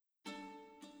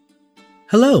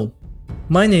Hello,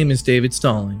 my name is David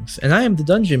Stallings, and I am the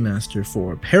Dungeon Master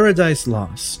for Paradise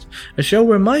Lost, a show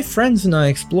where my friends and I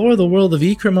explore the world of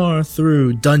Ikramar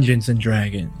through Dungeons &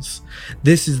 Dragons.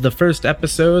 This is the first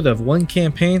episode of one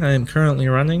campaign I am currently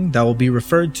running that will be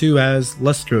referred to as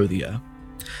Lustrodea.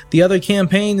 The other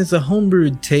campaign is a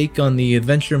homebrewed take on the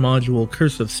adventure module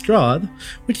Curse of Strahd,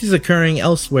 which is occurring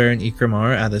elsewhere in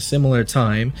Ikramar at a similar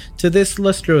time to this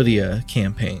Lustrodea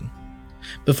campaign.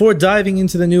 Before diving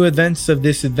into the new events of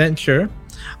this adventure,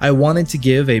 I wanted to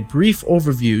give a brief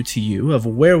overview to you of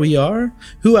where we are,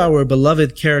 who our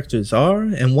beloved characters are,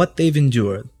 and what they've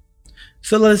endured.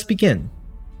 So let us begin.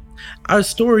 Our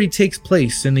story takes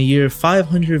place in the year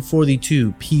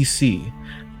 542 PC,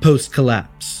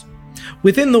 post-collapse.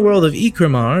 Within the world of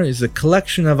Ikramar is a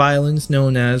collection of islands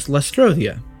known as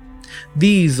Lustrodea.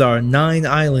 These are 9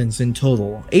 islands in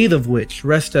total, 8 of which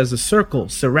rest as a circle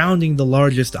surrounding the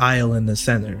largest isle in the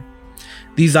center.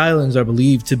 These islands are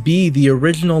believed to be the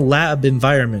original lab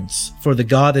environments for the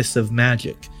goddess of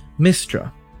magic,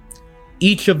 Mystra.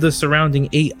 Each of the surrounding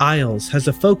 8 isles has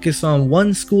a focus on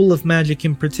one school of magic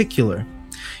in particular,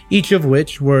 each of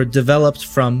which were developed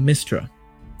from Mystra.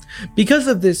 Because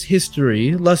of this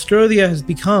history, Lustrodea has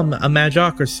become a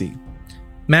magocracy.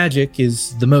 Magic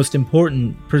is the most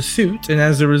important pursuit, and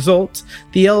as a result,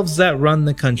 the elves that run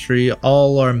the country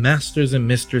all are masters and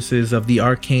mistresses of the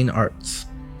arcane arts.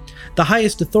 The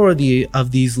highest authority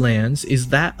of these lands is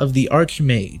that of the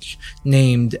Archmage,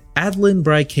 named Adlin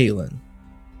Brycalen.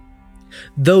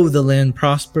 Though the land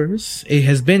prospers, it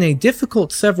has been a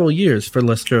difficult several years for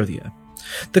Lustrodea.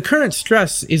 The current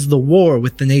stress is the war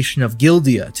with the nation of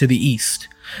Gildia to the east.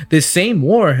 This same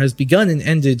war has begun and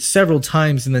ended several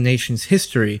times in the nation's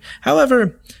history.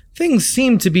 However, things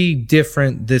seem to be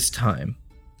different this time.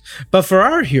 But for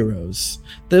our heroes,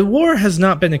 the war has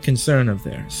not been a concern of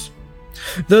theirs.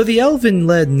 Though the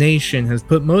elven-led nation has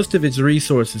put most of its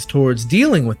resources towards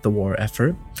dealing with the war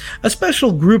effort, a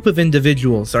special group of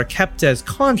individuals are kept as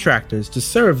contractors to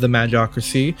serve the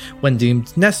magocracy when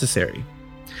deemed necessary.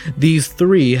 These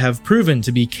 3 have proven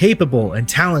to be capable and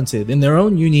talented in their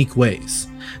own unique ways.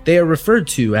 They are referred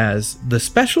to as the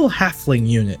Special Halfling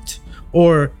Unit,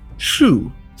 or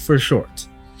SHU for short.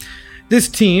 This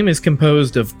team is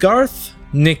composed of Garth,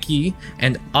 Nikki,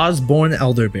 and Osborne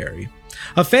Elderberry,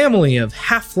 a family of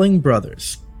halfling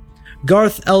brothers.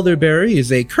 Garth Elderberry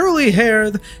is a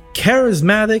curly-haired,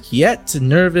 charismatic yet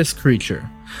nervous creature.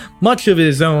 Much of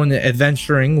his own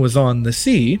adventuring was on the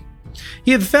sea.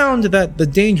 He had found that the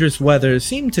dangerous weather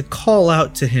seemed to call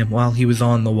out to him while he was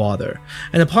on the water,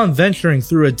 and upon venturing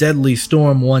through a deadly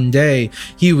storm one day,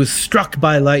 he was struck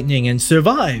by lightning and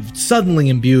survived, suddenly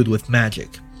imbued with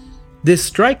magic. This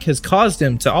strike has caused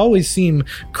him to always seem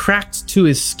cracked to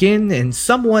his skin and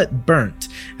somewhat burnt,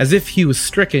 as if he was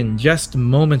stricken just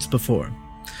moments before.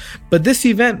 But this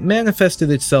event manifested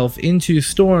itself into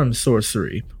storm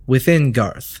sorcery within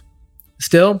Garth.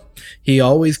 Still, he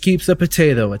always keeps a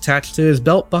potato attached to his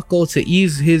belt buckle to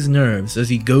ease his nerves as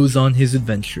he goes on his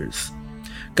adventures.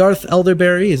 Garth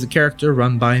Elderberry is a character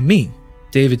run by me,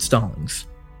 David Stallings.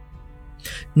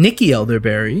 Nikki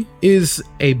Elderberry is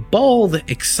a bald,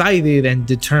 excited, and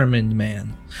determined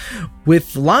man.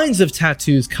 With lines of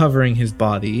tattoos covering his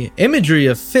body, imagery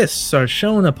of fists are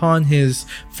shown upon his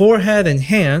forehead and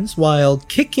hands, while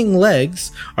kicking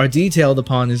legs are detailed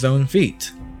upon his own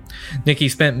feet. Nikki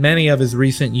spent many of his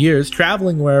recent years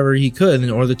traveling wherever he could in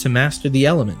order to master the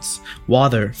elements: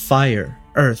 water, fire,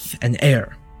 earth, and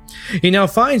air. He now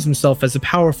finds himself as a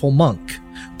powerful monk,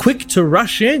 quick to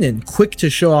rush in and quick to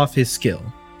show off his skill.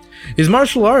 His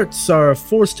martial arts are a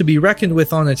force to be reckoned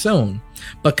with on its own,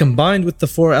 but combined with the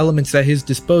 4 elements at his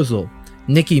disposal,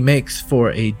 Nikki makes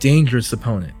for a dangerous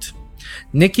opponent.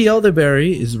 Nikki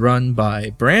Elderberry is run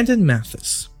by Brandon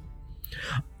Mathis.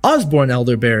 Osborne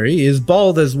Elderberry is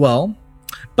bald as well,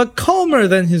 but calmer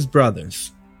than his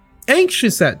brothers.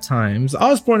 Anxious at times,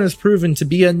 Osborne has proven to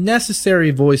be a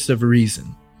necessary voice of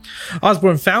reason.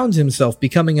 Osborne found himself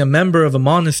becoming a member of a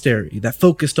monastery that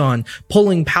focused on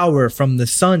pulling power from the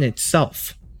sun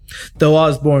itself. Though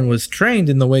Osborne was trained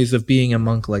in the ways of being a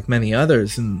monk like many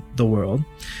others in the world,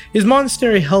 his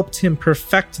monastery helped him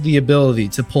perfect the ability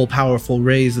to pull powerful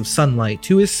rays of sunlight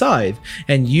to his side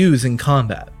and use in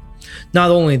combat.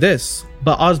 Not only this,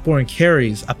 but Osborne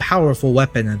carries a powerful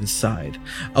weapon at his side,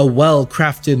 a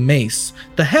well-crafted mace,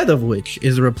 the head of which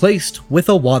is replaced with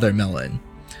a watermelon.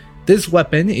 This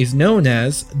weapon is known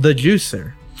as the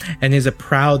Juicer, and is a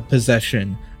proud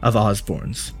possession of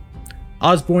Osborne's.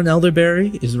 Osborne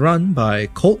Elderberry is run by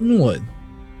Colton Wood.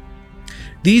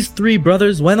 These 3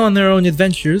 brothers went on their own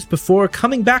adventures before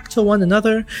coming back to one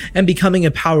another and becoming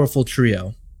a powerful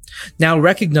trio. now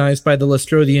recognized by the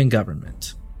Lestrodian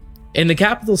government. In the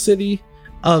capital city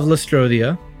of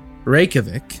Lestrodia,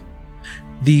 Reykjavik,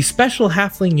 the special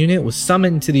halfling unit was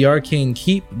summoned to the Arcane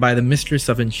Keep by the Mistress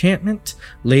of Enchantment,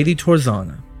 Lady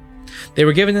Torzana. They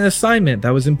were given an assignment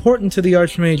that was important to the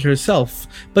Archmage herself,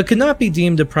 but could not be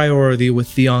deemed a priority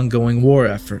with the ongoing war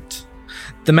effort.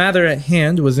 The matter at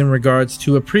hand was in regards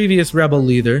to a previous rebel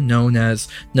leader known as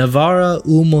Navara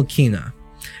Umulkina,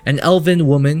 an elven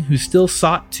woman who still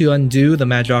sought to undo the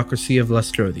magocracy of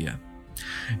Lestrodia.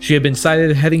 She had been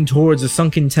sighted heading towards a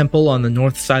sunken temple on the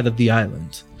north side of the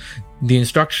island. The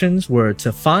instructions were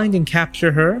to find and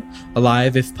capture her,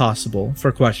 alive if possible,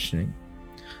 for questioning.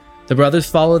 The brothers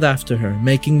followed after her,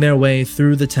 making their way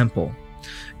through the temple.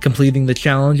 Completing the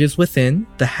challenges within,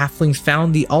 the halflings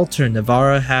found the altar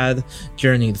Navara had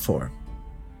journeyed for.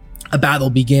 A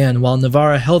battle began while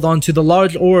Navara held onto the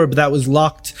large orb that was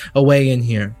locked away in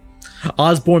here.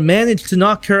 Osborne managed to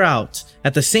knock her out,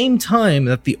 at the same time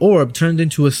that the orb turned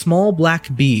into a small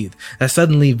black bead that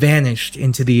suddenly vanished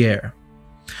into the air.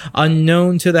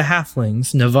 Unknown to the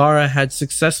halflings, Navara had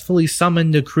successfully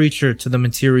summoned a creature to the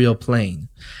material plane,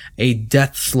 a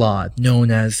death slot known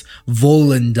as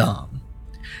Volendam.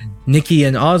 Nikki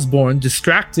and Osborne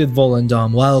distracted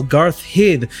Volendam while Garth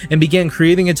hid and began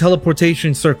creating a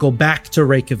teleportation circle back to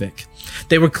Reykjavik.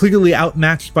 They were clearly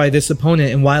outmatched by this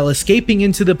opponent, and while escaping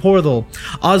into the portal,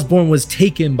 Osborne was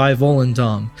taken by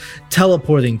Volendam,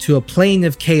 teleporting to a plane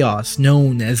of chaos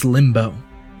known as Limbo.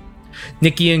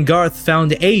 Nikki and Garth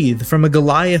found aid from a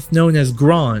Goliath known as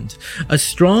Grond, a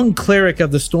strong cleric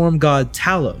of the storm god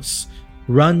Talos,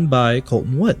 run by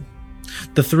Colton Wood.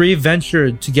 The three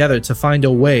ventured together to find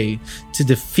a way to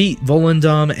defeat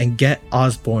Volendam and get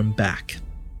Osborne back.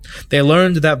 They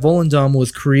learned that Volendam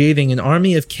was creating an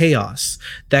army of chaos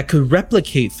that could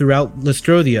replicate throughout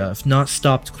Lestrodia if not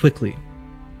stopped quickly.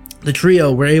 The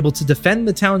trio were able to defend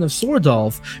the town of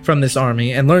Swordolf from this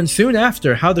army and learned soon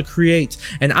after how to create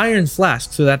an iron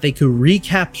flask so that they could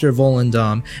recapture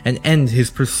Volendam and end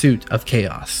his pursuit of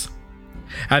chaos.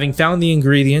 Having found the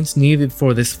ingredients needed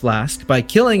for this flask by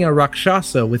killing a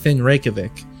Rakshasa within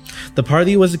Reykjavik, the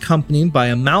party was accompanied by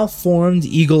a malformed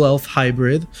eagle-elf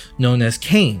hybrid known as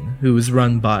Kane, who was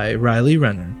run by Riley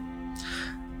Renner.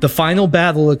 The final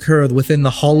battle occurred within the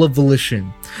Hall of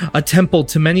Volition, a temple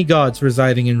to many gods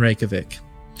residing in Reykjavik.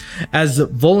 As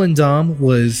Volendam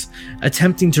was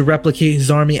attempting to replicate his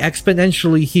army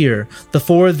exponentially here, the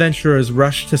four adventurers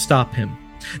rushed to stop him.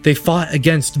 They fought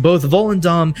against both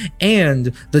Volendam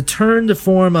and the turned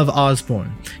form of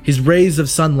Osborne, his rays of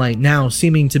sunlight now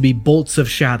seeming to be bolts of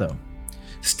shadow.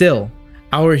 Still,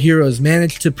 our heroes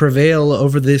managed to prevail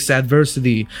over this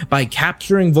adversity by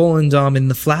capturing Volendam in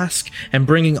the flask and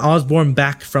bringing Osborne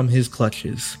back from his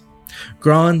clutches.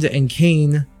 Grond and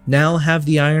Kane now have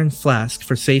the iron flask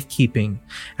for safekeeping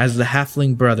as the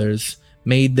halfling brothers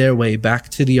made their way back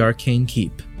to the Arcane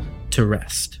Keep to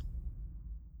rest.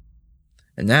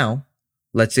 And now,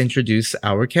 let's introduce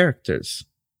our characters.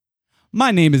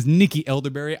 My name is Nikki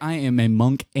Elderberry. I am a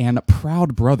monk and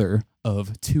proud brother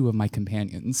of two of my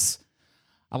companions.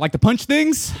 I like to punch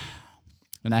things,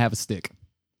 and I have a stick.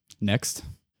 Next.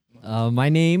 My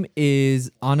name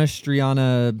is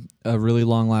Anastriana, a really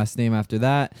long last name after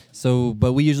that.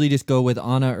 But we usually just go with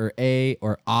Anna or A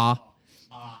or A.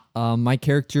 My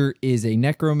character is a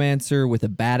necromancer with a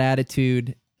bad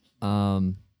attitude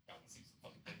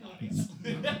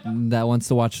that wants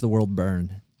to watch the world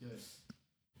burn.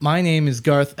 My name is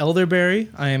Garth Elderberry.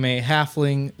 I am a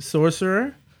halfling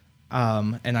sorcerer.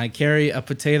 And I carry a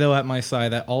potato at my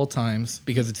side at all times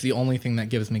because it's the only thing that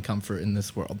gives me comfort in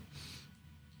this world.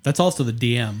 That's also the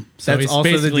DM. So That's he's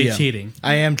also basically the DM. cheating.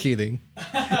 I am cheating.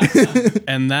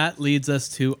 And that leads us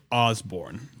to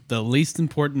Osborne, the least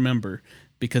important member,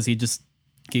 because he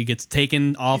gets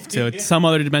taken off to some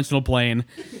other dimensional plane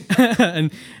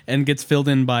and gets filled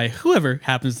in by whoever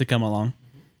happens to come along.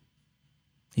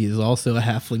 He is also a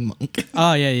halfling monk.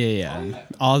 Oh, yeah.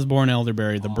 Osborne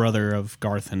Elderberry, the brother of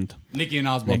Garth and Nikki and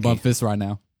Osborne bump fists right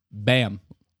now. Bam.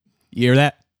 You hear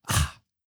that?